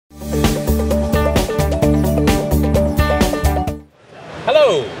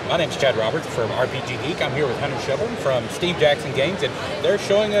My name's Chad Roberts from RPG Geek. I'm here with Hunter Shovelin from Steve Jackson Games, and they're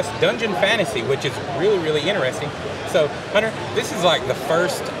showing us Dungeon Fantasy, which is really, really interesting. So, Hunter, this is like the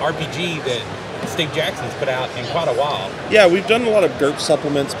first RPG that Steve Jackson's put out in quite a while. Yeah, we've done a lot of GURPS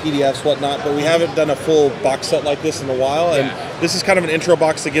supplements, PDFs, whatnot, but we haven't done a full box set like this in a while. And this is kind of an intro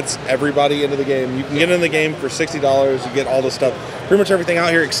box that gets everybody into the game. You can get in the game for $60. You get all the stuff. Pretty much everything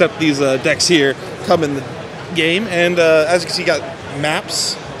out here except these decks here come in the game. And as you can see, you got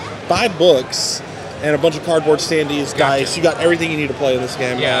maps, 5 books, and a bunch of cardboard standees, dice. You got everything you need to play in this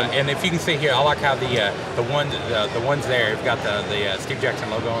game. Yeah, and if you can see here, I like how the ones there have got the Steve Jackson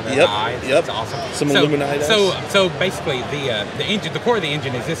logo on their eyes. It's awesome. Some Illuminati. So basically, the engine, the core of the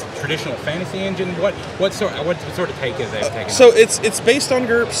engine, is this traditional fantasy engine? What sort of take is it taking? So it's based on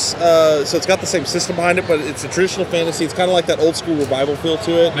GURPS. So it's got the same system behind it, but it's a traditional fantasy. It's kind of like that old school revival feel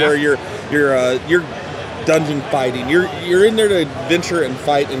to it, where you're dungeon fighting. You're in there to adventure and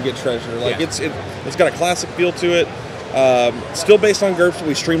fight and get treasure. Like it's got a classic feel to it. Still based on GURPS, but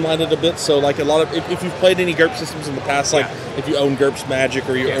we streamlined it a bit. So like a lot of if you've played any GURPS systems in the past, like if you own GURPS Magic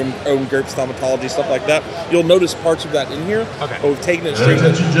or you own GURPS Thaumatology, stuff like that, you'll notice parts of that in here. But we've taken it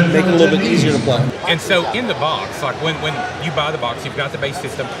streamlined, make it a little bit easier to play. And so in the box, like when you buy the box, you've got the base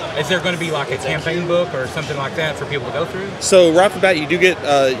system. Is there going to be like a campaign book or something like that for people to go through? So right off the bat, you do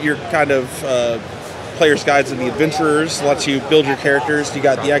get your kind of player's guides and the adventurers. Lets you build your characters. You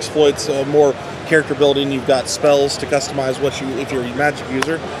got the exploits, more character building. You've got spells to customize if you're a magic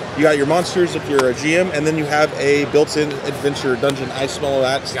user. You got your monsters if you're a GM, and then you have a built-in adventure dungeon. I smell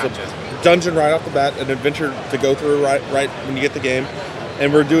that. It's a dungeon right off the bat, an adventure to go through right when you get the game.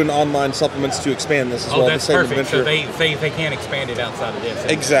 And we're doing online supplements to expand this as well. That's perfect. So they can't expand it outside of this.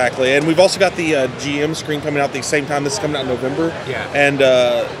 Exactly. And we've also got the GM screen coming out at the same time. This is coming out in November. Yeah. And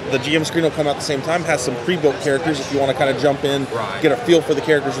the GM screen will come out at the same time. Has some pre-built characters if you want to kind of jump in, get a feel for the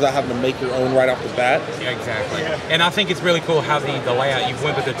characters without having to make your own right off the bat. Yeah, exactly. And I think it's really cool how the layout, you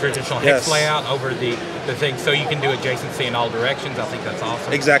went with the traditional hex layout over the thing, so you can do adjacency in all directions. I think that's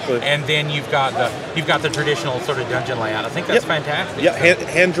awesome. Exactly. And then you've got the traditional sort of dungeon layout. I think that's fantastic. Yeah,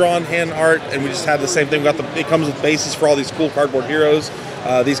 hand drawn, hand art, and we just have the same thing. It comes with bases for all these cool cardboard heroes.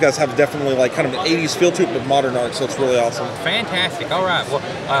 These guys have definitely like kind of an 80s feel to it, but modern art, so it's really awesome. Fantastic. All right. Well,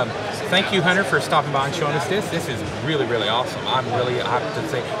 thank you, Hunter, for stopping by and showing us this. This is really, really awesome. I'm really hyped to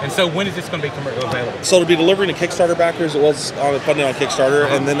see. And so when is this going to be available? So it'll be delivering to Kickstarter backers. It was funded on Kickstarter,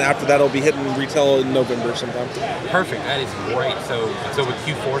 and then after that, it'll be hitting retail in November sometime. Perfect. That is great. So with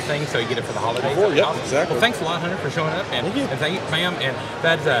Q4 thing, so you get it for the holidays. Awesome. Exactly. Well, thanks a lot, Hunter, for showing up. And thank you, ma'am. And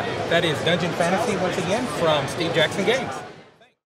that is Dungeon Fantasy once again from Steve Jackson Games.